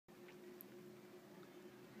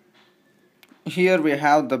Here we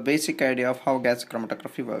have the basic idea of how gas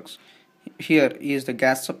chromatography works. Here is the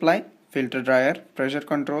gas supply, filter dryer, pressure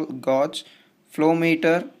control, gauge, flow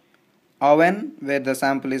meter, oven where the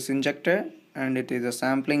sample is injected, and it is a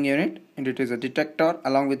sampling unit, and it is a detector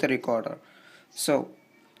along with a recorder. So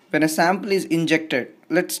when a sample is injected,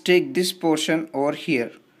 let's take this portion over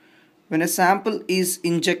here. When a sample is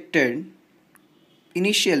injected,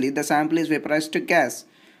 initially the sample is vaporized to gas,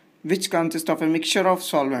 which consists of a mixture of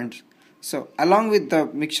solvents. So along with the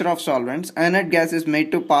mixture of solvents, inert gas is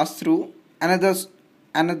made to pass through another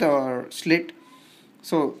slit.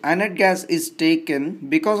 So inert gas is taken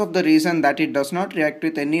because of the reason that it does not react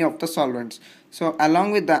with any of the solvents. So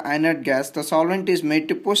along with the inert gas, the solvent is made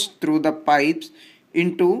to push through the pipes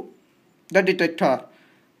into the detector.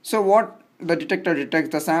 So what the detector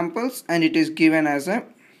detects the samples, and it is given as a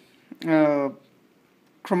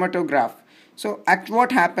chromatograph. So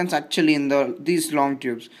what happens actually in these long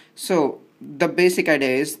tubes? So the basic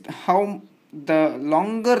idea is how the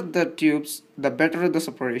longer the tubes, the better the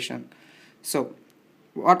separation. So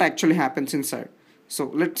what actually happens inside? So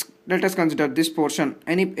let us consider this portion,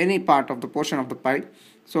 any part of the portion of the pipe.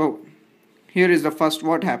 So here is the first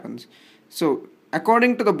what happens. So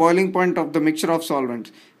according to the boiling point of the mixture of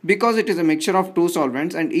solvents, because it is a mixture of two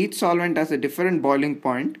solvents and each solvent has a different boiling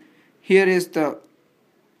point, here is the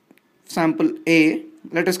sample A.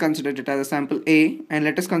 Let us consider it as a sample A, and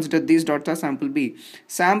let us consider these dots as sample B.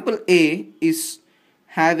 Sample A is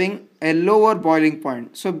having a lower boiling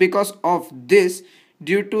point. So because of this,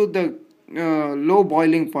 due to the low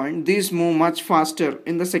boiling point, these move much faster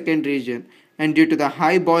in the second region, and due to the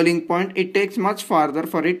high boiling point, it takes much farther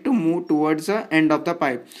for it to move towards the end of the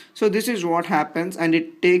pipe. So this is what happens, and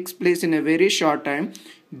it takes place in a very short time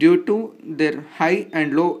due to their high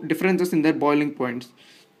and low differences in their boiling points.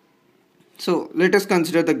 So let us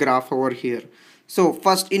consider the graph over here. So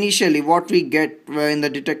first, initially what we get in the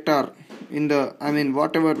detector,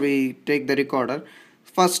 whatever we take the recorder,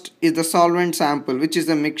 first is the solvent sample, which is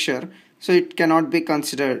a mixture, so it cannot be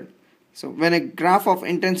considered. So when a graph of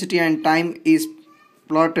intensity and time is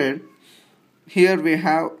plotted, here we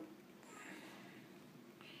have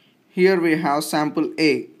sample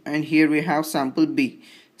A, and here we have sample B.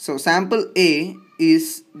 So sample A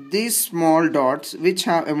is these small dots which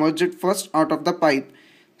have emerged first out of the pipe.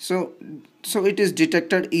 So it is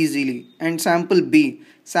detected easily. And sample B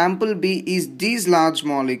is these large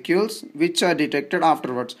molecules which are detected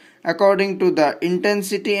afterwards. According to the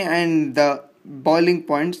intensity and the boiling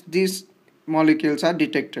points, these molecules are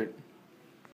detected.